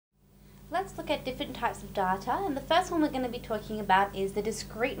let's look at different types of data, and the first one we're going to be talking about is the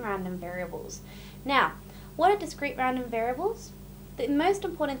discrete random variables. Now, what are discrete random variables? The most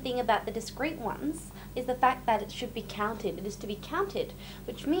important thing about the discrete ones is the fact that it should be counted. It is to be counted,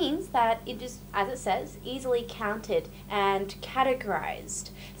 which means that it is, as it says, easily counted and categorized.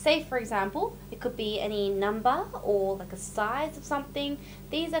 Say, for example, it could be any number or like a size of something.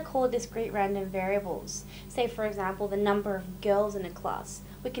 These are called discrete random variables. Say, for example, the number of girls in a class.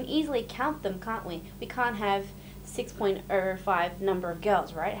 We can easily count them, can't we? We can't have 6.05 number of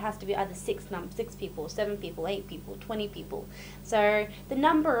girls, right? It has to be either 6 people, 7 people, 8 people, 20 people. So the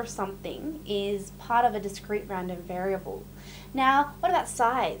number of something is part of a discrete random variable. Now, what about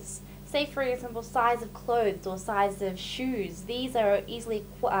size? Say, for example, size of clothes or size of shoes. These are easily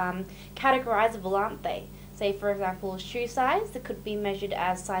categorizable, aren't they? Say, for example, shoe size, it could be measured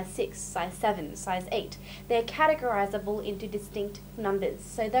as size 6, size 7, size 8. They're categorizable into distinct numbers.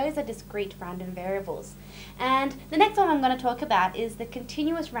 So those are discrete random variables. And the next one I'm going to talk about is the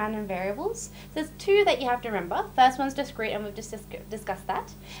continuous random variables. There's two that you have to remember. First one's discrete, and we've just discussed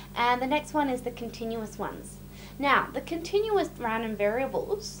that. And the next one is the continuous ones. Now, the continuous random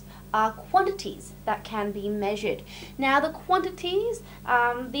variables are quantities that can be measured. Now, the quantities,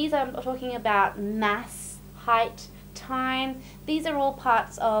 these are talking about mass, height, time. These are all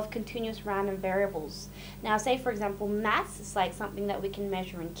parts of continuous random variables. Now, say, for example, mass is like something that we can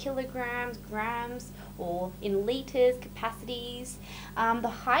measure in kilograms, grams, or in liters, capacities. The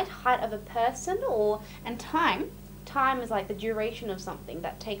height of a person, and time is like the duration of something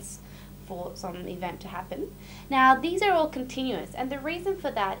that takes for some event to happen. Now, these are all continuous, and the reason for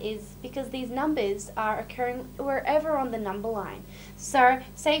that is because these numbers are occurring wherever on the number line. So,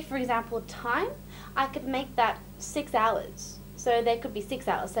 say, for example, time, I could make that 6 hours. So there could be 6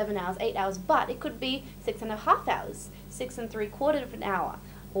 hours, 7 hours, 8 hours, but it could be 6.5 hours, 6 3/4 of an hour,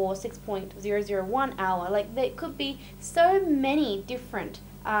 or 6.001 hour. Like, there could be so many different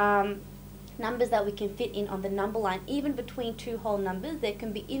numbers that we can fit in on the number line. Even between two whole numbers, there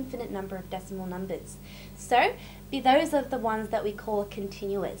can be infinite number of decimal numbers. So those are the ones that we call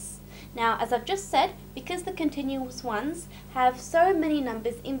continuous. Now, as I've just said, because the continuous ones have so many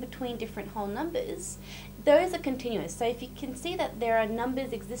numbers in between different whole numbers, those are continuous. So if you can see that there are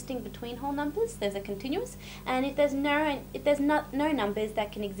numbers existing between whole numbers, there's a continuous. And if there's no numbers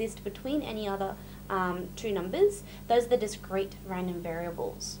that can exist between any other two numbers, those are the discrete random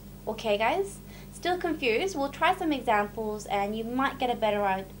variables. Okay, guys? Still confused? We'll try some examples and you might get a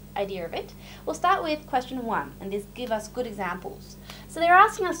better idea of it. We'll start with question 1, and this give us good examples. So they're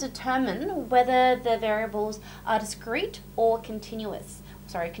asking us to determine whether the variables are discrete or continuous.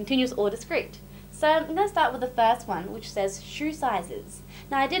 Sorry, continuous or discrete. So I'm going to start with the first one, which says shoe sizes.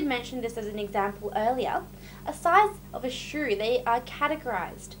 Now, I did mention this as an example earlier. A size of a shoe, they are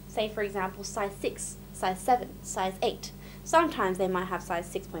categorized. Say, for example, size 6, size 7, size 8. Sometimes they might have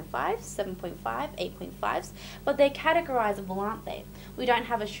size 6.5, 7.5, 8.5s, but they're categorizable, aren't they? We don't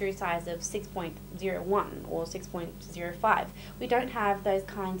have a shoe size of 6.01 or 6.05. We don't have those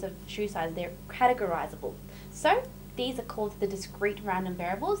kinds of shoe sizes. They're categorizable. So these are called the discrete random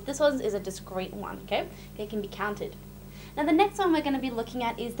variables. This one is a discrete one, okay? They can be counted. Now, the next one we're going to be looking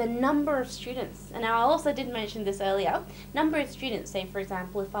at is the number of students. And now, I also did mention this earlier. Number of students, say, for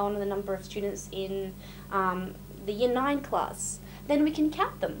example, if I wanted the number of students in the Year 9 class, then we can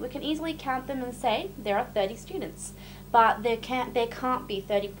count them. We can easily count them and say there are 30 students. But there can't be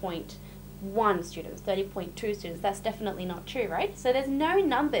 30.1 students, 30.2 students. That's definitely not true, right? So there's no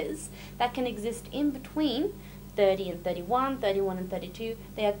numbers that can exist in between 30 and 31, 31 and 32.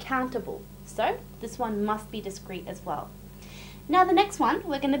 They are countable. So this one must be discrete as well. Now, the next one,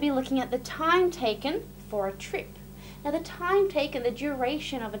 we're going to be looking at the time taken for a trip. Now, the time taken, the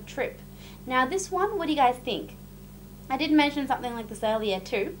duration of a trip. Now, this one, what do you guys think? I did mention something like this earlier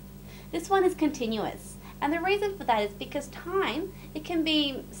too. This one is continuous. And the reason for that is because time, it can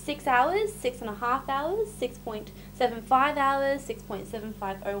be 6 hours, 6.5 hours, 6.75 hours,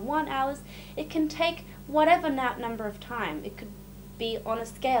 6.7501 hours. It can take whatever number of time. It could be on a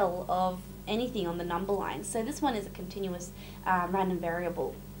scale of anything on the number line. So this one is a continuous random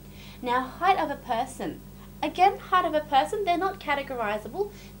variable. Now, height of a person. Again, height of a person, they're not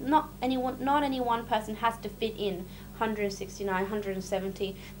categorizable. Not any one person has to fit in 169,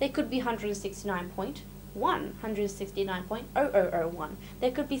 170. They could be 169.1, 169.0001.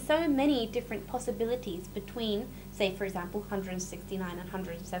 There could be so many different possibilities between, say, for example, 169 and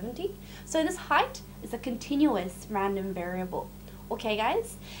 170. So this height is a continuous random variable. Okay,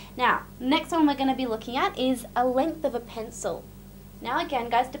 guys? Now, next one we're going to be looking at is a length of a pencil. Now again,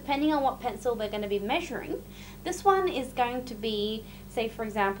 guys, depending on what pencil we're going to be measuring, this one is going to be say for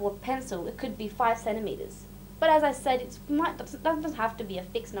example a pencil, it could be 5 centimeters. But as I said, it doesn't have to be a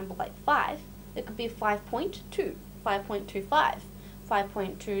fixed number like 5. It could be 5.2, 5.25,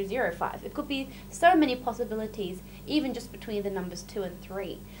 5.205. It could be so many possibilities, even just between the numbers 2 and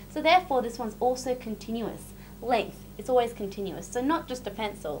 3. So therefore this one's also continuous. Length, it's always continuous. So not just a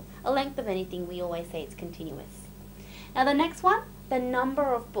pencil, a length of anything, we always say it's continuous. Now the next one, the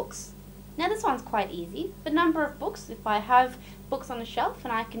number of books. Now this one's quite easy. The number of books, if I have books on a shelf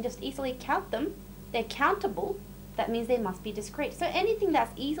and I can just easily count them, they're countable, that means they must be discrete. So anything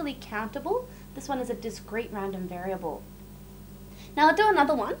that's easily countable, this one is a discrete random variable. Now I'll do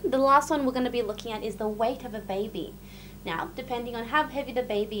another one. The last one we're going to be looking at is the weight of a baby. Now, depending on how heavy the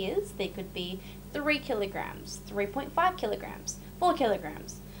baby is, they could be 3 kilograms, 3.5 kilograms, 4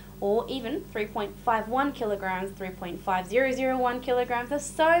 kilograms, or even 3.51 kilograms, 3.5001 kilograms. There's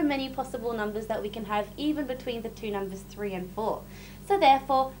so many possible numbers that we can have even between the two numbers 3 and 4. So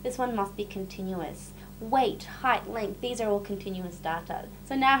therefore, this one must be continuous. Weight, height, length, these are all continuous data.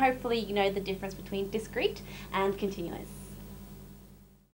 So now hopefully you know the difference between discrete and continuous.